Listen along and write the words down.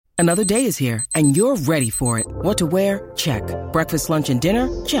Another day is here, and you're ready for it. What to wear? Check. Breakfast, lunch, and dinner?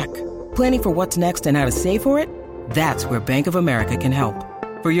 Check. Planning for what's next and how to save for it? That's where Bank of America can help.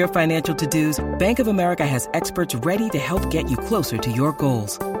 For your financial to-dos, Bank of America has experts ready to help get you closer to your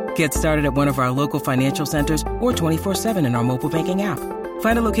goals. Get started at one of our local financial centers or 24/7 in our mobile banking app.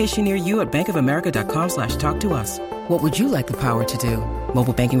 Find a location near you at bankofamerica.com/talktous. What would you like the power to do?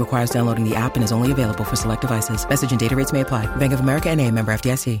 Mobile banking requires downloading the app and is only available for select devices. Message and data rates may apply. Bank of America N.A., member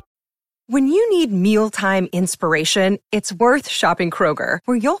FDIC. When you need mealtime inspiration, it's worth shopping Kroger,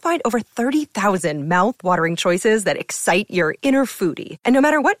 where you'll find over 30,000 mouth-watering choices that excite your inner foodie. And no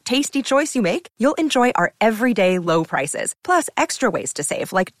matter what tasty choice you make, you'll enjoy our everyday low prices, plus extra ways to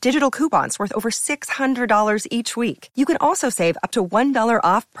save, like digital coupons worth over $600 each week. You can also save up to $1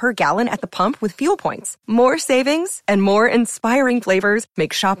 off per gallon at the pump with fuel points. More savings and more inspiring flavors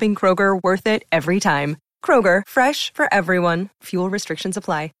make shopping Kroger worth it every time. Kroger, fresh for everyone. Fuel restrictions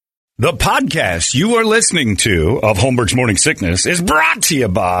apply. The podcast you are listening to of Holmberg's Morning Sickness is brought to you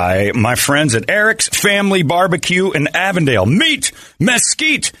by my friends at Eric's Family Barbecue in Avondale. Meet,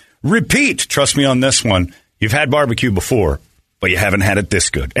 mesquite, repeat. Trust me on this one. You've had barbecue before, but you haven't had it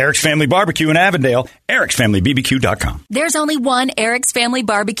this good. Eric's Family Barbecue in Avondale, ericsfamilybbq.com. There's only one Eric's Family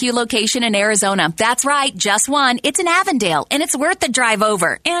Barbecue location in Arizona. That's right, just one. It's in Avondale, and it's worth the drive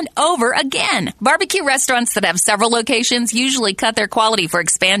over and over again. Barbecue restaurants that have several locations usually cut their quality for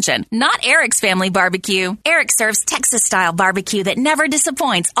expansion. Not Eric's Family Barbecue. Eric serves Texas-style barbecue that never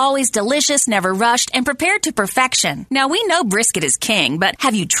disappoints, always delicious, never rushed, and prepared to perfection. Now, we know brisket is king, but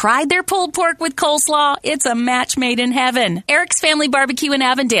have you tried their pulled pork with coleslaw? It's a match made in heaven. Eric's Family Barbecue in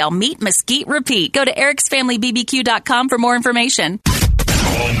Avondale. Meet, mesquite, repeat. Go to ericsfamilybbq.com for more information.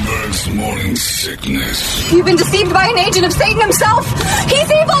 Holmberg's Morning Sickness. You've been deceived by an agent of Satan himself. He's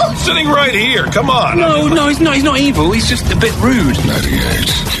evil. Sitting right here. Come on. No, he's not. He's not evil. He's just a bit rude. 98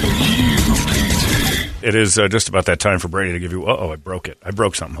 KUPD. It is just about that time for Brady to give you... I broke it. I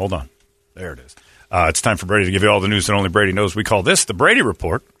broke something. Hold on. There it is. It's time for Brady to give you all the news that only Brady knows. We call this the Brady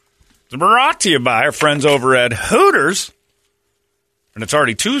Report. It's brought to you by our friends over at Hooters. And it's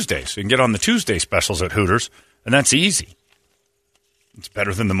already Tuesday, so you can get on the Tuesday specials at Hooters, and that's easy. It's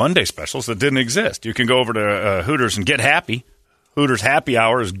better than the Monday specials that didn't exist. You can go over to Hooters and get happy. Hooters Happy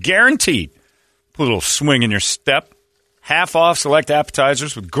Hour is guaranteed. Put a little swing in your step. Half off select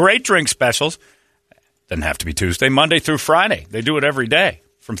appetizers with great drink specials. Doesn't have to be Tuesday, Monday through Friday. They do it every day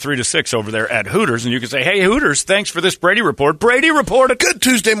from 3 to 6 over there at Hooters. And you can say, hey, Hooters, thanks for this Brady Report. Brady Report. Good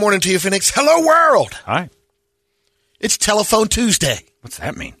Tuesday morning to you, Phoenix. Hello, world. Hi. It's Telephone Tuesday. What's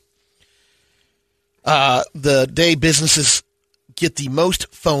that mean? The day businesses get the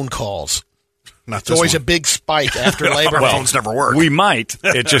most phone calls. Not It's always a big spike after Labor Day. Phones never work. We might.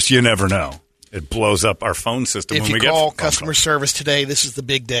 It just, you never know. It blows up our phone system If when you we get call phone customer calls. service today, this is the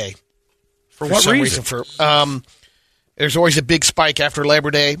big day. For what some reason? There's always a big spike after Labor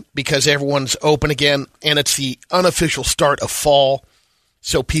Day because everyone's open again, and it's the unofficial start of fall,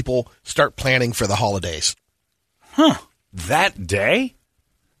 so people start planning for the holidays. Huh. That day?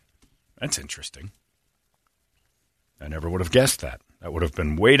 That's interesting. I never would have guessed that. That would have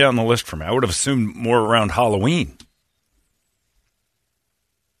been way down the list for me. I would have assumed more around Halloween.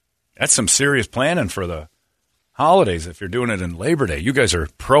 That's some serious planning for the holidays if you're doing it in Labor Day. You guys are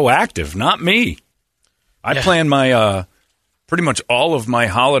proactive, not me. I plan my, pretty much all of my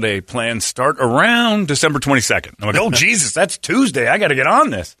holiday plans start around December 22nd. I'm like, oh, Jesus, that's Tuesday. I got to get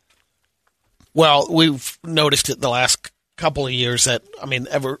on this. Well, we've noticed it the last couple of years that,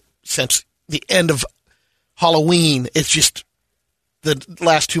 ever since the end of Halloween, it's just the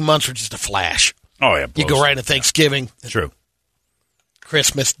last 2 months are just a flash. Oh, yeah. You go right into Thanksgiving. True.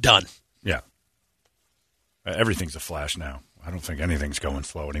 Christmas, done. Yeah. Everything's a flash now. I don't think anything's going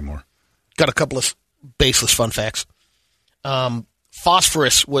slow anymore. Got a couple of baseless fun facts.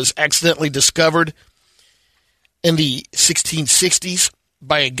 Phosphorus was accidentally discovered in the 1660s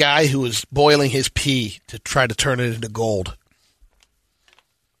by a guy who was boiling his pee to try to turn it into gold.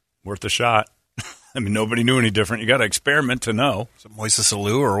 Worth a shot. Nobody knew any different. You got to experiment to know. Is it Moises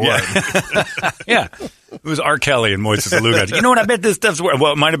Alou or what? Yeah. It was R. Kelly and Moises Alou. You know what? I bet this stuff's worth.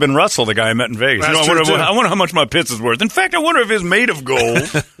 Well, it might have been Russell, the guy I met in Vegas. That's I wonder how much my piss is worth. In fact, I wonder if it's made of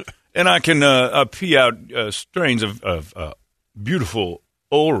gold. And I can pee out strains of beautiful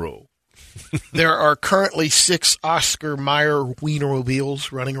oral. There are currently 6 Oscar Mayer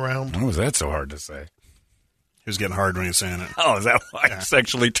Wienermobiles running around. How was that so hard to say? He was getting hard when he was saying it. Oh, is that why I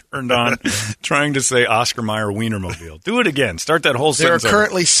sexually turned on trying to say Oscar Mayer Wienermobile? Do it again. Start that whole There are sentence.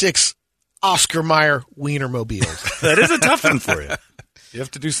 currently 6 Oscar Mayer Wienermobiles. That is a tough one for you. You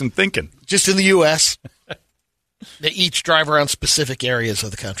have to do some thinking. Just in the U.S. They each drive around specific areas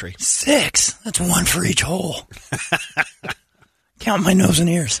of the country. 6. That's one for each hole. Count my nose and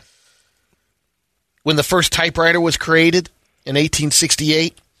ears. When the first typewriter was created in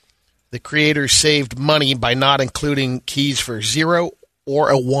 1868, the creators saved money by not including keys for 0 or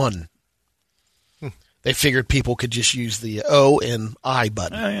a 1. They figured people could just use the O and I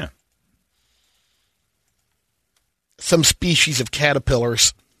button. Oh, yeah. Some species of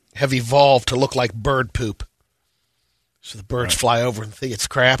caterpillars have evolved to look like bird poop. So the birds fly over and think it's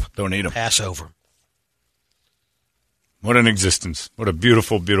crap. Don't eat them. Pass over. What an existence. What a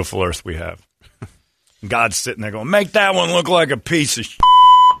beautiful, beautiful earth we have. God's sitting there going, make that one look like a piece of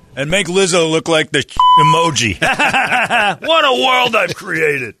and make Lizzo look like the emoji. What a world I've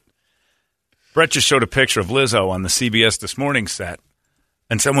created. Brett just showed a picture of Lizzo on the CBS This Morning set,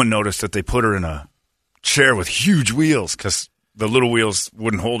 and someone noticed that they put her in a chair with huge wheels because the little wheels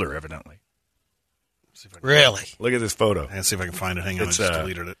wouldn't hold her, evidently. Really? Look at this photo. Let's see if I can find it. Hang on, I just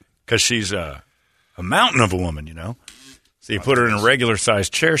deleted it. Because she's a mountain of a woman, you know. So you put her in a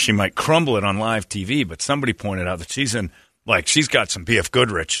regular-sized chair, she might crumble it on live TV, but somebody pointed out that she's got some B.F.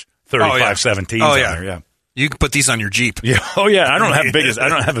 Goodrich 3517s on there, yeah. You can put these on your Jeep. Yeah. Oh, yeah. I don't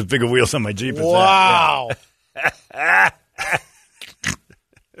have as big a wheels on my Jeep as wow. that.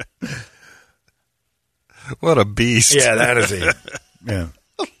 Yeah. What a beast. Yeah, that is yeah.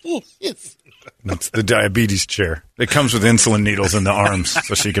 That's the diabetes chair. It comes with insulin needles in the arms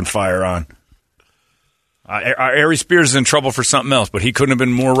so she can fire on. Ari Spears is in trouble for something else, but he couldn't have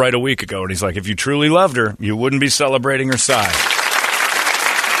been more right a week ago. And he's like, if you truly loved her, you wouldn't be celebrating her side.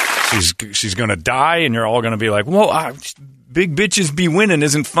 She's going to die, and you're all going to be like, whoa, big bitches be winning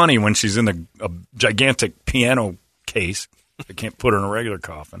isn't funny when she's in a gigantic piano case. They can't put her in a regular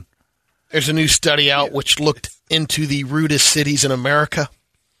coffin. There's a new study out which looked into the rudest cities in America.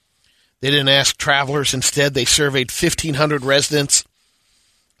 They didn't ask travelers. Instead, they surveyed 1,500 residents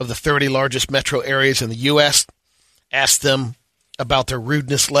of the 30 largest metro areas in the U.S., asked them about their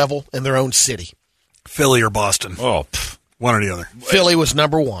rudeness level in their own city. Philly or Boston? Oh, one or the other. Philly was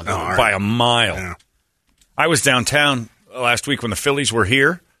number one. Oh, right. By a mile. Yeah. I was downtown last week when the Phillies were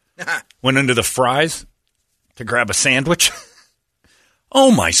here. Went into the Fry's to grab a sandwich. Oh,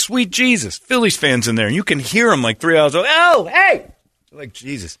 my sweet Jesus. Phillies fans in there. And you can hear them like 3 hours ago. Oh, hey. Like,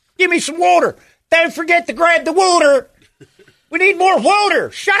 Jesus. Give me some water. Don't forget to grab the water. We need more water.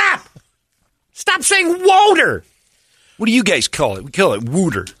 Shut up. Stop saying water. What do you guys call it? We call it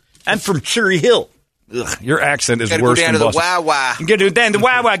wooter. I'm from Cherry Hill. Ugh, your accent is worse than Boston. Go down to the Wawa. You got to go down to the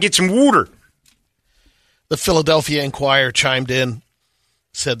Wawa, get some water. The Philadelphia Inquirer chimed in,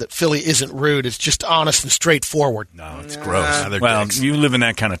 said that Philly isn't rude. It's just honest and straightforward. No, it's gross. Well, dicks. You live in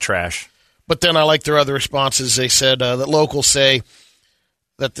that kind of trash. But then I like their other responses. They said that locals say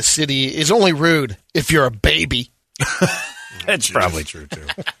that the city is only rude if you're a baby. That's probably true, too.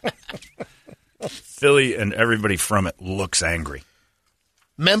 Philly and everybody from it looks angry.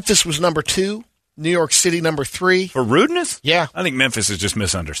 Memphis was number 2. New York City number 3. For rudeness? Yeah. I think Memphis is just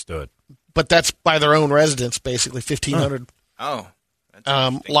misunderstood. But that's by their own residents, basically, 1,500. Oh.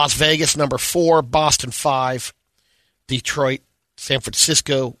 Las Vegas number 4. Boston 5. Detroit, San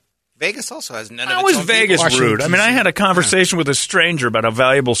Francisco. Vegas also has none of How its is own Vegas people. rude? I mean, I had a conversation with a stranger about how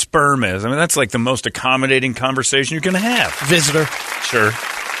valuable sperm is. I mean, that's like the most accommodating conversation you can have. Visitor. Sure.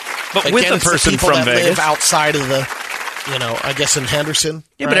 But again, with a person from that Vegas. Live outside of the, I guess in Henderson.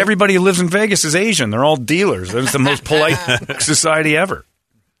 Yeah, right? But everybody who lives in Vegas is Asian. They're all dealers. It's the most polite society ever.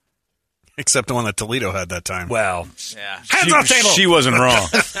 Except the one that Toledo had that time. Well, Yeah. she wasn't wrong.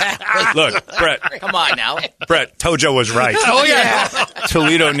 Look, Brett. Come on now. Brett, Tojo was right. Oh, yeah.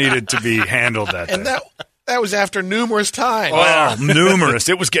 Toledo needed to be handled that day. And that was after numerous times. Oh, numerous.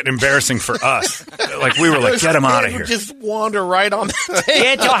 It was getting embarrassing for us. Like, we were like, get him out of here. Just wander right on the table.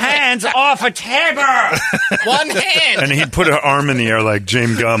 Get your hands off a table. One hand. And he'd put an arm in the air like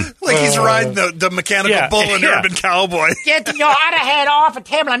James Gum. Like he's riding the mechanical bull in Urban Cowboy. Get your other hand off a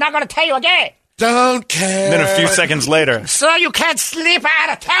table. I'm not going to tell you again. Don't care. And then a few seconds later. So you can't sleep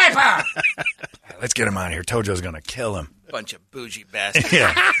at a table. Let's get him out of here. Tojo's going to kill him. Bunch of bougie bastards.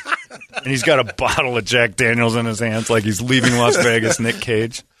 Yeah. And he's got a bottle of Jack Daniels in his hands like he's leaving Las Vegas, Nick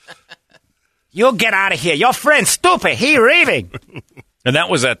Cage. You get out of here. Your friend's stupid. He leaving. And that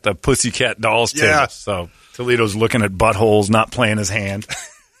was at the Pussycat Dolls table. Yeah. So Toledo's looking at buttholes, not playing his hand.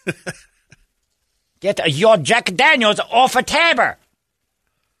 Get your Jack Daniels off a table.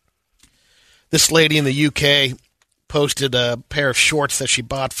 This lady in the UK posted a pair of shorts that she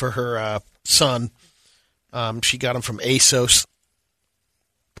bought for her son. She got them from ASOS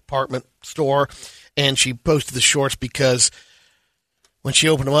department store, and she posted the shorts because When she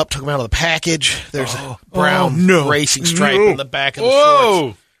opened them up, took them out of the package, there's a brown racing stripe in the back of the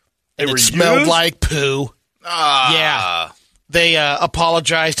shorts. And it smelled like poo. Yeah. They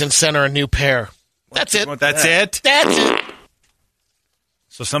apologized and sent her a new pair. That's it. That's it? That's it.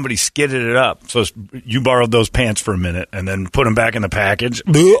 So somebody skidded it up. So you borrowed those pants for a minute and then put them back in the package.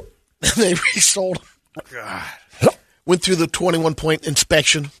 They resold them. God. Went through the 21-point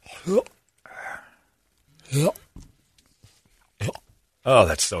inspection. Oh,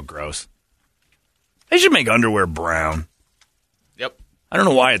 that's so gross. They should make underwear brown. Yep. I don't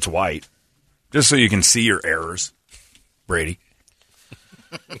know why it's white. Just so you can see your errors, Brady.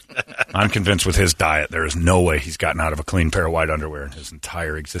 I'm convinced with his diet, there is no way he's gotten out of a clean pair of white underwear in his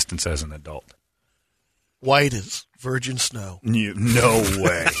entire existence as an adult. White as virgin snow. No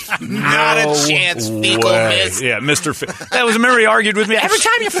way. Not a chance. Fecal mist. Yeah, Mr. That was Mary argued with me. Every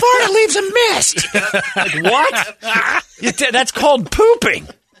time you fart, it leaves a mist. Like, what? That's called pooping.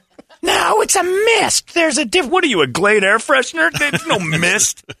 No, it's a mist. There's a different. What are you, a Glade air freshener? There's no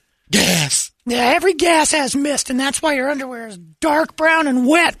mist. Gas. Yeah, every gas has mist, and that's why your underwear is dark brown and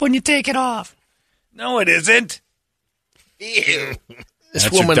wet when you take it off. No, it isn't. Ew. That's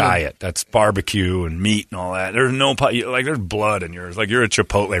your diet. That's barbecue and meat and all that. There's no there's blood in yours. Like you're a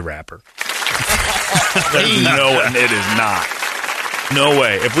Chipotle wrapper. No, and it is not. No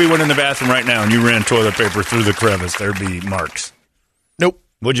way. If we went in the bathroom right now and you ran toilet paper through the crevice, there'd be marks. Nope.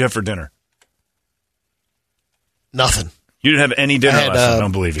 What'd you have for dinner? Nothing. You didn't have any dinner last night. I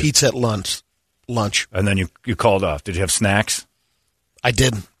don't believe you. Pizza at lunch. And then you called off. Did you have snacks? I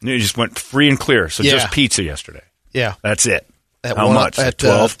didn't. You just went free and clear. So just pizza yesterday. Yeah. That's it. How much? At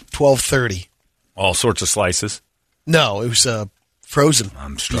 12:30. All sorts of slices? No, it was frozen.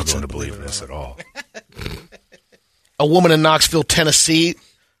 I'm struggling to believe this at all. A woman in Knoxville, Tennessee,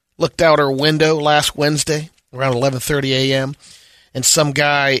 looked out her window last Wednesday around 11:30 a.m., and some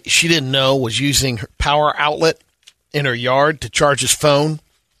guy she didn't know was using her power outlet in her yard to charge his phone.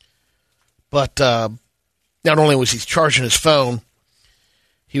 But not only was he charging his phone,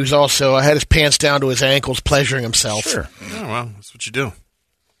 he was also had his pants down to his ankles, pleasuring himself. Sure. Oh, well, that's what you do.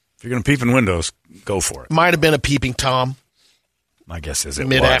 If you're going to peep in windows, go for it. Might have been a peeping Tom. My guess is it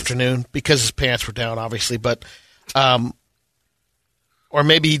mid-afternoon because his pants were down, obviously. But, or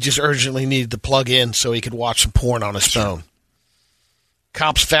maybe he just urgently needed to plug in so he could watch some porn on his phone.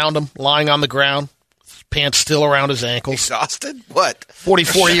 Cops found him lying on the ground, his pants still around his ankles. Exhausted? What?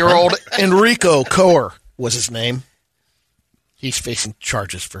 44-year-old Enrico Coer was his name. He's facing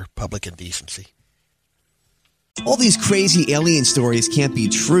charges for public indecency. All these crazy alien stories can't be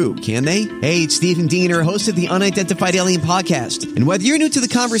true, can they? Hey, it's Stephen Diener, host of the Unidentified Alien Podcast. And whether you're new to the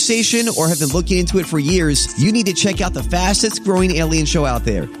conversation or have been looking into it for years, you need to check out the fastest growing alien show out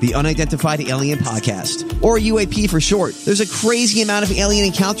there, the Unidentified Alien Podcast, or UAP for short. There's a crazy amount of alien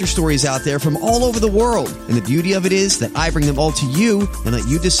encounter stories out there from all over the world. And the beauty of it is that I bring them all to you and let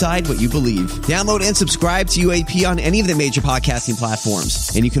you decide what you believe. Download and subscribe to UAP on any of the major podcasting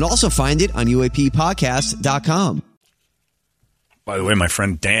platforms. And you can also find it on UAPpodcast.com. By the way, my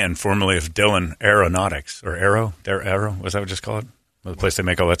friend Dan, formerly of Dillon Aeronautics, or Aero, was that what you just call it? The place they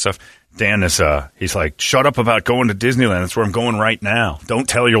make all that stuff. Dan is, he's like, shut up about going to Disneyland. That's where I'm going right now. Don't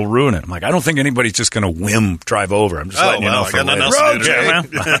tell you'll ruin it. I'm like, I don't think anybody's just going to drive over. I'm just letting you know. For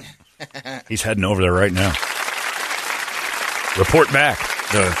later. He's heading over there right now. Report back.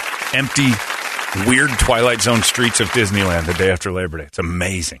 The empty, weird Twilight Zone streets of Disneyland the day after Labor Day. It's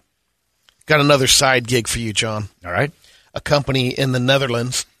amazing. Got another side gig for you, John. All right. A company in the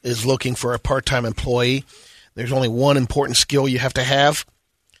Netherlands is looking for a part-time employee. There's only one important skill you have to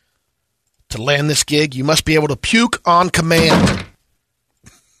land this gig. You must be able to puke on command.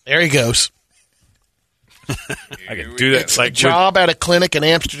 There he goes. I can do that. It's a job at a clinic in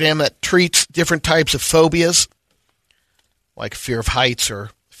Amsterdam that treats different types of phobias, like fear of heights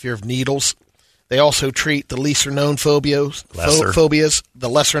or fear of needles. They also treat the lesser-known phobias. The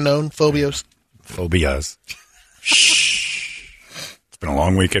lesser-known phobias. Phobias. Shh. It's been a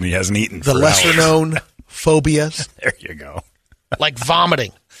long weekend. He hasn't eaten. The lesser-known phobias. There you go. Like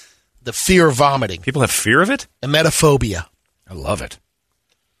vomiting. The fear of vomiting. People have fear of it? Emetophobia. I love it.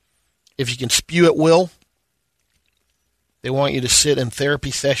 If you can spew at will, they want you to sit in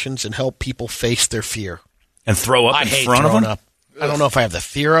therapy sessions and help people face their fear. And throw up in front of them? I don't know if I have the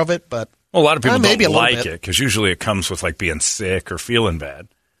fear of it, but... Well, a lot of people don't like it because usually it comes with like being sick or feeling bad.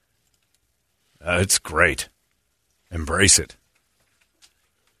 It's great. Embrace it.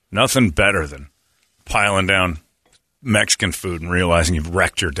 Nothing better than piling down Mexican food and realizing you've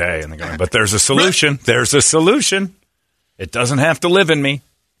wrecked your day. And going, but there's a solution. There's a solution. It doesn't have to live in me.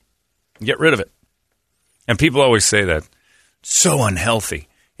 Get rid of it. And people always say that So unhealthy.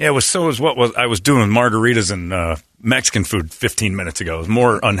 Yeah, it was I was doing margaritas and Mexican food 15 minutes ago. It was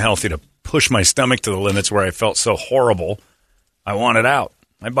more unhealthy to push my stomach to the limits where I felt so horrible. I want it out.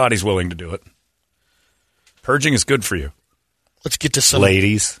 My body's willing to do it. Purging is good for you. Let's get to some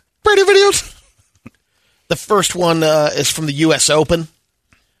ladies. Brady videos. The first one is from the U.S. Open.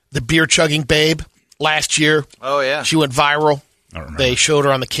 The beer chugging babe. Last year, she went viral. They showed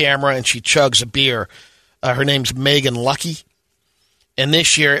her on the camera, and she chugs a beer. Her name's Megan Lucky. And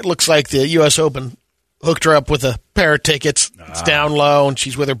this year, it looks like the U.S. Open hooked her up with a pair of tickets. It's down low, and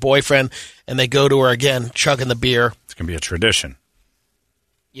she's with her boyfriend, and they go to her again, chugging the beer. It's going to be a tradition.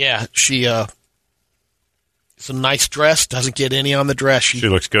 Yeah, she it's a nice dress. Doesn't get any on the dress. She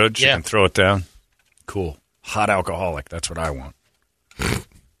looks good. She can throw it down. Cool. Hot alcoholic. That's what I want.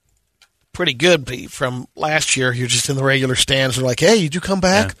 Pretty good from last year. You're just in the regular stands. They're like, hey, did you come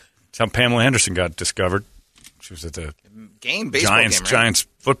back? Yeah. That's how Pamela Anderson got discovered. She was at the Giants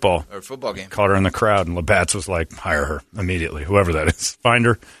football game. Caught her in the crowd, and Labatt's was like, hire her immediately, whoever that is. Find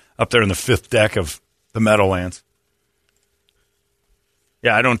her up there in the 5th deck of the Meadowlands.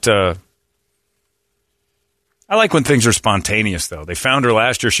 Yeah, I don't... I like when things are spontaneous, though. They found her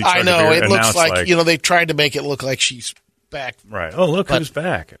last year. She chugged I know. a beer, It and looks now it's like, they tried to make it look like she's back. Right. Oh, look who's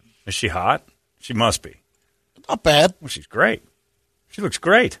back. Is she hot? She must be. Not bad. Well, she's great. She looks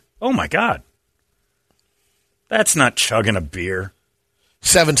great. Oh, my God. That's not chugging a beer.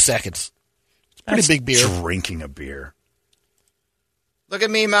 7 seconds. It's a pretty big beer. Drinking a beer. Look at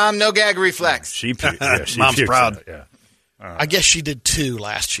me, Mom. No gag reflex. She Mom's proud. Yeah. I guess she did 2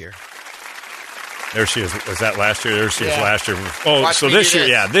 last year. There she is. Was that last year? There she is last year. Oh, so this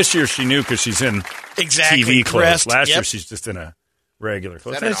year, this year she knew because she's in TV clothes. Dressed. Last year she's just in a regular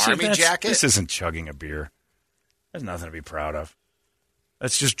clothes. Is that an army jacket? This isn't chugging a beer. There's nothing to be proud of.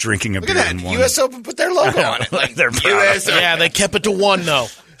 That's just drinking a Look beer at in that. one. U.S. Open put their logo on it. Like, they're proud of it. Yeah, they kept it to 1, though.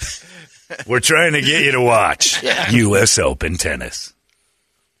 We're trying to get you to watch U.S. Open tennis.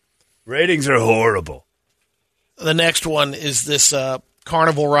 Ratings are horrible. The next one is this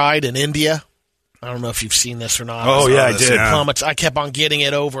carnival ride in India. I don't know if you've seen this or not. Oh, yeah, I did. Plummets. I kept on getting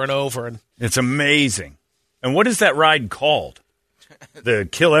it over and over. And it's amazing. And what is that ride called? The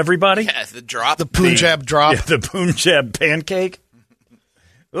Kill Everybody? Yeah, the drop. The Punjab drop. Yeah, the Punjab pancake.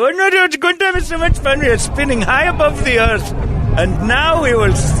 Oh, no, it's a good time. It's so much fun. We are spinning high above the earth. And now we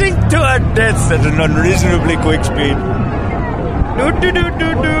will sink to our deaths at an unreasonably quick speed.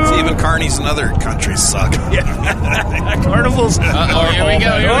 See, even carnies in other countries suck. Yeah. Carnivals. Here we go.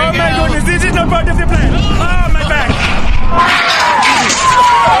 Oh, my goodness. This is not part of the plan. Oh, my back.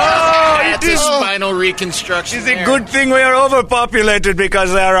 That's a spinal reconstruction. It's a good thing we are overpopulated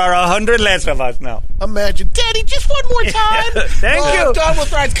because there are 100 less of us now. Imagine. Daddy, just one more time. Thank you. I'm done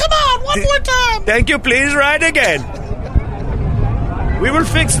with rides. Come on, one more time. Thank you. Please ride again. We will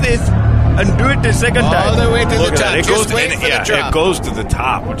fix this. And do it the second time. All the way to the top. It Just wait for the drop. It goes to the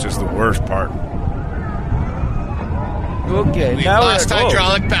top, which is the worst part. Okay, We've now lost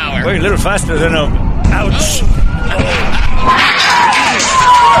hydraulic power. Wait, a little faster than a... Ouch.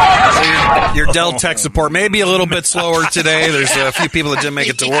 Your Dell tech support may be a little bit slower today. There's a few people that didn't make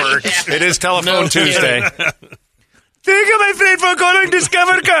it to work. It is Telephone Tuesday. Thank you, my friend, for calling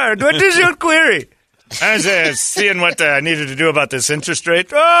Discover Card. What is your query? I was seeing what I needed to do about this interest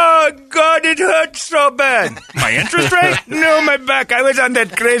rate. Oh, God, it hurts so bad. My interest rate? No, my back. I was on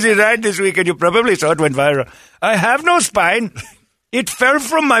that crazy ride this week, and you probably saw it went viral. I have no spine. It fell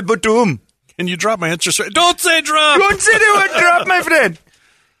from my bottom. Can you drop my interest rate? Don't say drop. Don't say the word drop, my friend.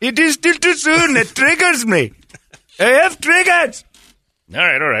 It is still too soon. It triggers me. I have triggers. All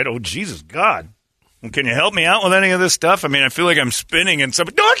right. Oh, Jesus, God. Well, can you help me out with any of this stuff? I mean, I feel like I'm spinning, and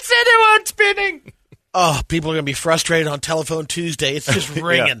somebody... Don't say the word spinning. Oh, people are going to be frustrated on Telephone Tuesday. It's just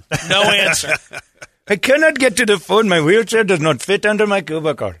ringing. No answer. I cannot get to the phone. My wheelchair does not fit under my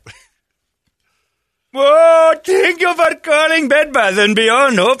cubicle. Oh, thank you for calling Bed Bath &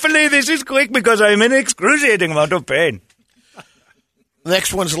 Beyond. Hopefully this is quick because I'm in excruciating amount of pain.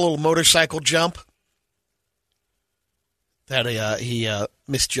 Next one's a little motorcycle jump that he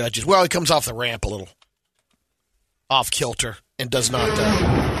misjudges. Well, he comes off the ramp a little off kilter and does not...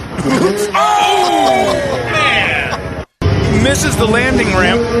 Oh, man. He misses the landing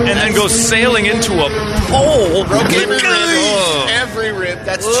ramp and then goes sailing into a pole. Broke every rib.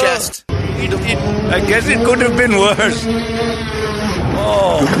 That's chest. I guess it could have been worse.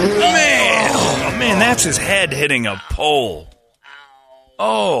 Oh, man. Oh, man, that's his head hitting a pole.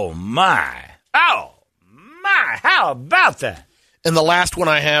 Oh, my. Oh, my. How about that? And the last one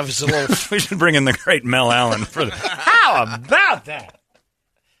I have is a little... We should bring in the great Mel Allen for the... How about that?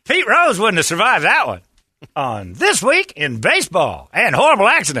 Pete Rose wouldn't have survived that one. on This Week in Baseball and Horrible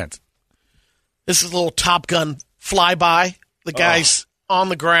Accidents. This is a little Top Gun flyby. The guy's on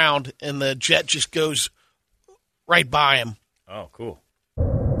the ground, and the jet just goes right by him. Oh, cool.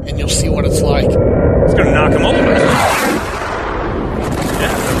 And you'll see what it's like. It's going to knock him over.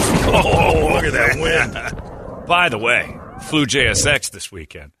 Yeah. Oh, look at that wind. By the way, flew JSX this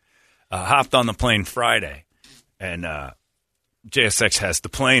weekend. Hopped on the plane Friday, and JSX has the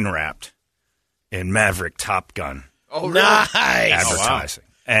plane wrapped in Maverick Top Gun. Oh, really? Nice. Advertising.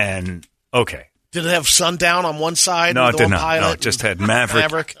 Oh, wow. And, okay. Did it have Sundown on one side? No, it did not. Pilot No, it just had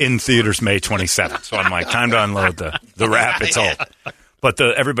Maverick in theaters May 27th. So I'm like, time to unload the wrap. It's old. But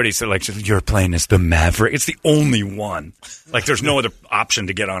everybody said, like, your plane is the Maverick. It's the only one. Like, there's no other option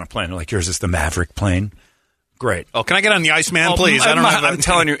to get on a plane. They're like, yours is the Maverick plane. Great. Oh, can I get on the Iceman, please? I'm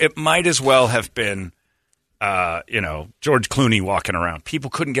telling you, it might as well have been, George Clooney walking around. People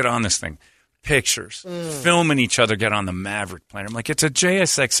couldn't get on this thing. Pictures, filming each other get on the Maverick plane. I'm like, it's a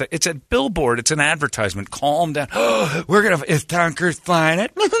JSX. It's a billboard. It's an advertisement. Calm down. Is Tonker's flying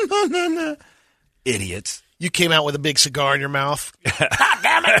it? Idiots. You came out with a big cigar in your mouth. God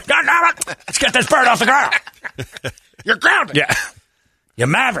damn it. Let's get this bird off the ground. You're grounded. Yeah. You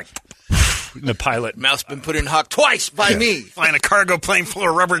Maverick. The pilot. Mouth's been put in hock twice by me. Flying a cargo plane full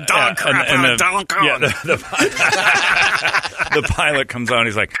of rubber dog crap on a dog. Yeah, the pilot comes on.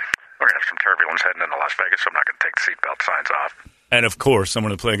 He's like, we're going to have some turbulence heading into Las Vegas, so I'm not going to take the seatbelt signs off. And, of course,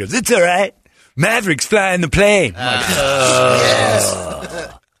 someone on the plane goes, it's all right. Maverick's flying the plane. Yes.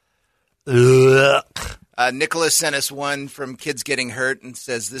 Nicholas sent us one from Kids Getting Hurt and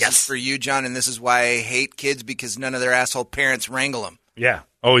says, this is for you, John, and this is why I hate kids, because none of their asshole parents wrangle them. Yeah.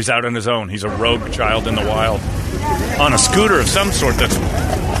 Oh, he's out on his own. He's a rogue child in the wild. On a scooter of some sort that's...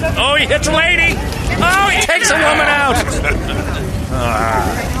 Oh, he hits a lady! Oh, he takes a woman out!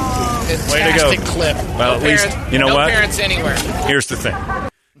 Way to go. Clip. Well, at least, you know what? No parents anywhere. Here's the thing.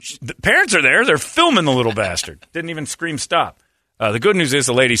 The parents are there. They're filming the little bastard. Didn't even scream stop. The good news is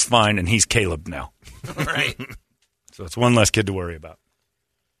the lady's fine, and he's Caleb now. Right. So it's one less kid to worry about.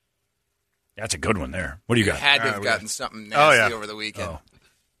 That's a good one there. What do you got? Had to have gotten something nasty over the weekend. Oh.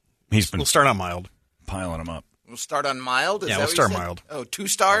 We'll start on mild. Piling them up. We'll start on mild? We'll start mild. Oh, 2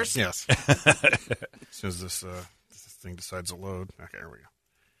 stars? Yes. As soon as this thing decides to load. Okay, here we go.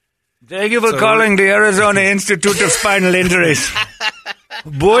 Thank you for calling the Arizona Institute of Spinal Injuries.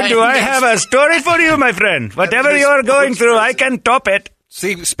 Boy, do I have a story for you, my friend. Whatever you're going through, I can top it.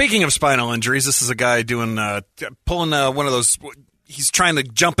 See, speaking of spinal injuries, this is a guy pulling one of those. He's trying to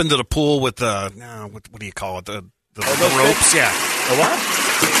jump into the pool with what do you call it? The ropes. Yeah. A what?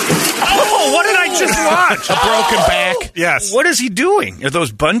 Oh, what did I just watch? A broken back. Yes. What is he doing? Are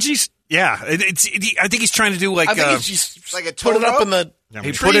those bungees? Yeah. I think he's trying to do like. I think he's just like a tow put it rope. up in the.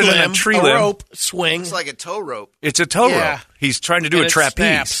 He put it in a tree limb. Rope swing. It's like a tow rope. It's a tow rope. He's trying to do a trapeze.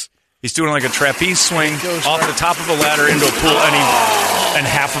 Snaps. He's doing like a trapeze swing off the top of a ladder into a pool, and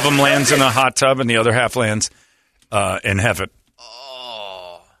half of him lands in a hot tub, and the other half lands in heaven.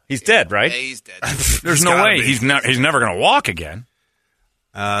 Oh, he's dead, right? Yeah, he's dead. There's no way he's never going to walk again.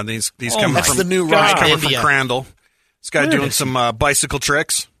 These coming from the new ride coming India. from Crandall. This guy doing some bicycle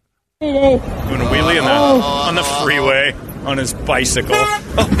tricks. Doing a wheelie on the freeway on his bicycle.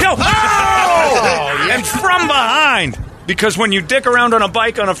 Oh, no! Oh! And from behind. Because when you dick around on a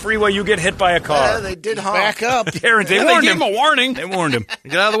bike on a freeway, you get hit by a car. Yeah, they did honk. Back up. They warned him. Gave him a warning. They warned him.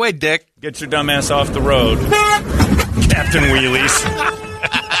 Get out of the way, Dick. Get your dumb ass off the road. Captain Wheelies.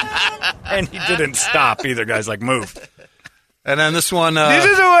 And he didn't stop either. Guy's like, move. And then this one. This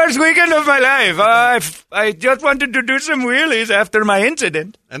is the worst weekend of my life. I just wanted to do some wheelies after my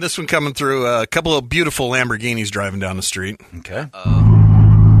incident. And this one coming through a couple of beautiful Lamborghinis driving down the street. Okay.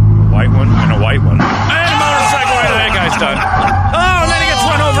 White one and a white one. And a motorcycle ride. That guy's done. Oh, and then he gets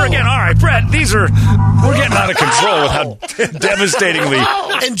run over again. All right, Brett, we're getting out of control with how devastatingly.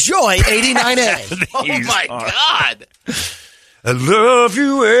 Enjoy 89A. Oh, my God. I love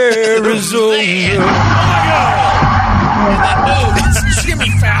you, Arizona. Oh, my God. It's Jimmy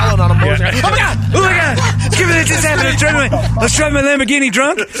Fallon on a motorcycle. Yeah. Oh, my God. Give me this happened. I was driving my Lamborghini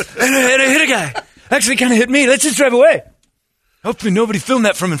drunk, and I hit a guy. Actually, kind of hit me. Let's just drive away. Hopefully nobody filmed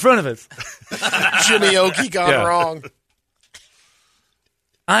that from in front of us. Jimmy Oakey gone wrong.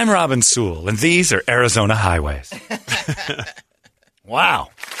 I'm Robin Sewell, and these are Arizona highways. Wow.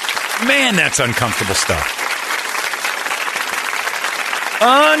 Man, that's uncomfortable stuff.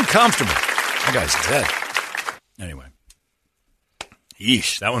 Uncomfortable. That guy's dead. Anyway.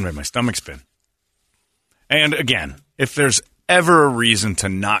 Yeesh, that one made my stomach spin. And again, if there's ever a reason to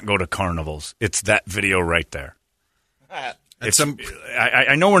not go to carnivals, it's that video right there.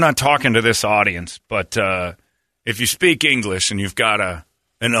 I know we're not talking to this audience, but if you speak English and you've got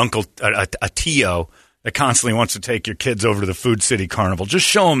an uncle, a Tio that constantly wants to take your kids over to the Food City Carnival, just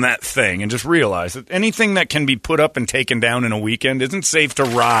show them that thing and just realize that anything that can be put up and taken down in a weekend isn't safe to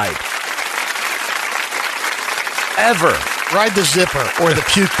ride. Ever. Ride the zipper or the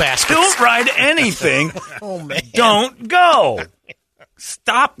puke basket. Don't ride anything. Oh, man. Don't go.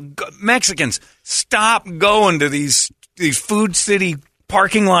 Mexicans, stop going to these Food City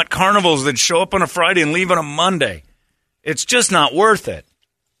parking lot carnivals that show up on a Friday and leave on a Monday. It's just not worth it.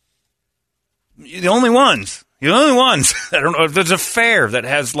 The only ones. I don't know if there's a fair that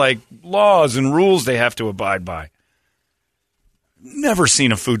has like laws and rules they have to abide by. Never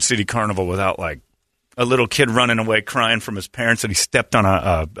seen a Food City Carnival without like a little kid running away crying from his parents that he stepped on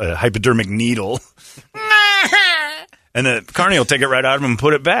a hypodermic needle. And the carny will take it right out of him and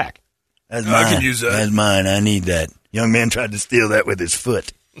put it back. That's mine. I can use that. That's mine. I need that. Young man tried to steal that with his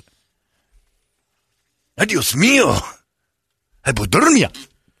foot. Adios mío. Hypodermia.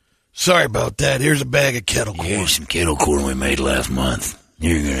 Sorry about that. Here's a bag of kettle corn. Here's some kettle corn we made last month.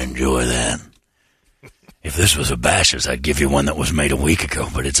 You're going to enjoy that. If this was a Bash's, I'd give you one that was made a week ago,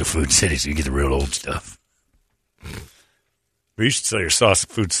 but it's a Food City, so you get the real old stuff. You should sell your sauce at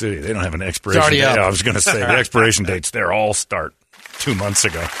Food City. They don't have an expiration date. Up. I was going to say, the expiration dates there all start 2 months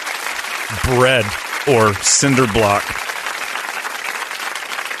ago. Bread or cinder block.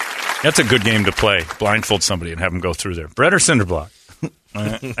 That's a good game to play. Blindfold somebody and have them go through there. Bread or cinder block?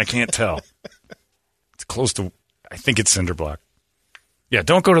 I can't tell. It's close to, I think it's cinder block. Yeah,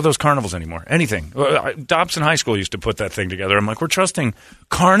 don't go to those carnivals anymore. Anything. Dobson High School used to put that thing together. I'm like, we're trusting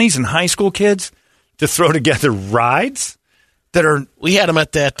carnies and high school kids to throw together rides that are... We had them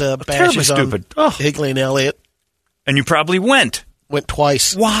at that terribly stupid. Higley and Elliott. And you probably went. Went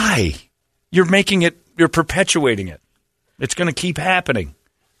twice. Why? You're perpetuating it. It's going to keep happening.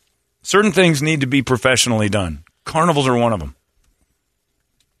 Certain things need to be professionally done. Carnivals are one of them.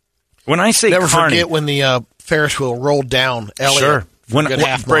 When I say Never carny... forget when the Ferris wheel rolled down Elliott. Sure.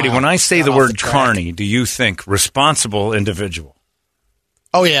 Brady, when I say the word carny, do you think responsible individual?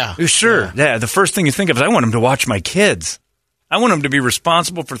 Oh, yeah. Sure. Yeah, the first thing you think of is I want him to watch my kids. I want him to be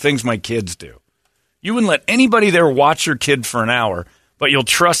responsible for things my kids do. You wouldn't let anybody there watch your kid for an hour, but you'll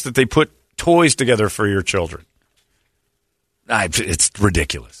trust that they put toys together for your children. It's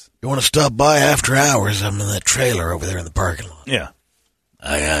ridiculous. You want to stop by after hours? I'm in that trailer over there in the parking lot. Yeah.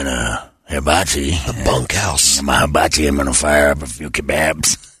 I got a hibachi. A bunkhouse. My hibachi, I'm going to fire up a few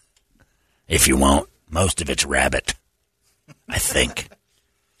kebabs. If you want. Most of it's rabbit. I think.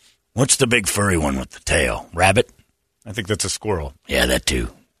 What's the big furry one with the tail? Rabbit? I think that's a squirrel. Yeah, that too.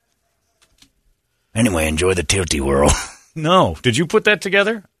 Anyway, enjoy the Tilty Whirl. No. Did you put that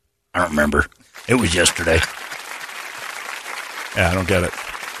together? I don't remember. It was yesterday. Yeah, I don't get it.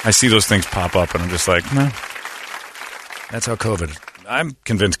 I see those things pop up, and I'm just like, no. That's how COVID... I'm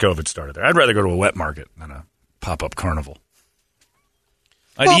convinced COVID started there. I'd rather go to a wet market than a pop-up carnival.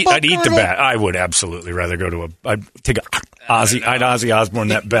 I'd eat the bat. I would absolutely rather go to I'd take I'd Ozzy Osbourne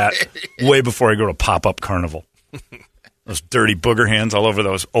that bat way before I go to a pop-up carnival. Those dirty booger hands all over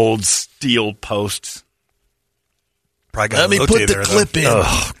those old steel posts. Probably got Let me put the clip in.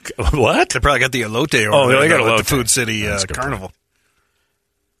 What? They probably got the elote over Oh, they got at elote. the Food City Carnival.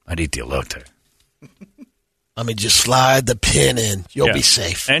 I'd eat the elote. Let me just slide the pin in. You'll be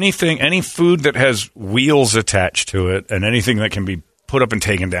safe. Any food that has wheels attached to it and anything that can be put up and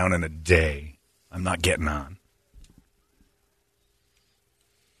taken down in a day, I'm not getting on.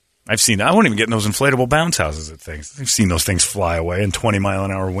 I won't even get in those inflatable bounce houses at things. I've seen those things fly away in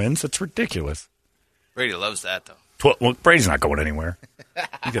 20-mile-an-hour winds. That's ridiculous. Brady loves that, though. Well, Brady's not going anywhere.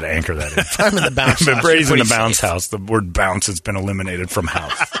 You got to anchor that in. I'm in the bounce house. Brady's in the bounce house. The word bounce has been eliminated from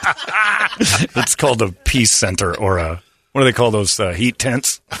house. It's called a peace center or what do they call those heat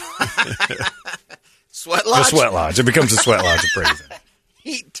tents? Sweat lodge? A sweat lodge. It becomes a sweat lodge at Brady's.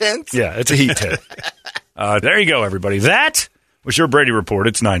 Heat tent? Yeah, it's a heat tent. There you go, everybody. That was your Brady Report.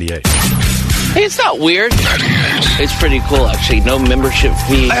 It's 98. Hey, it's not weird. It's pretty cool, actually. No membership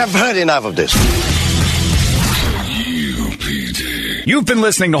fee. I have heard enough of this. You've been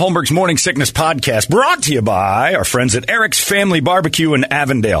listening to Holmberg's Morning Sickness Podcast, brought to you by our friends at Eric's Family Barbecue in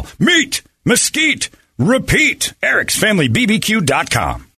Avondale. Meet, mesquite, repeat. Eric'sFamilyBBQ.com.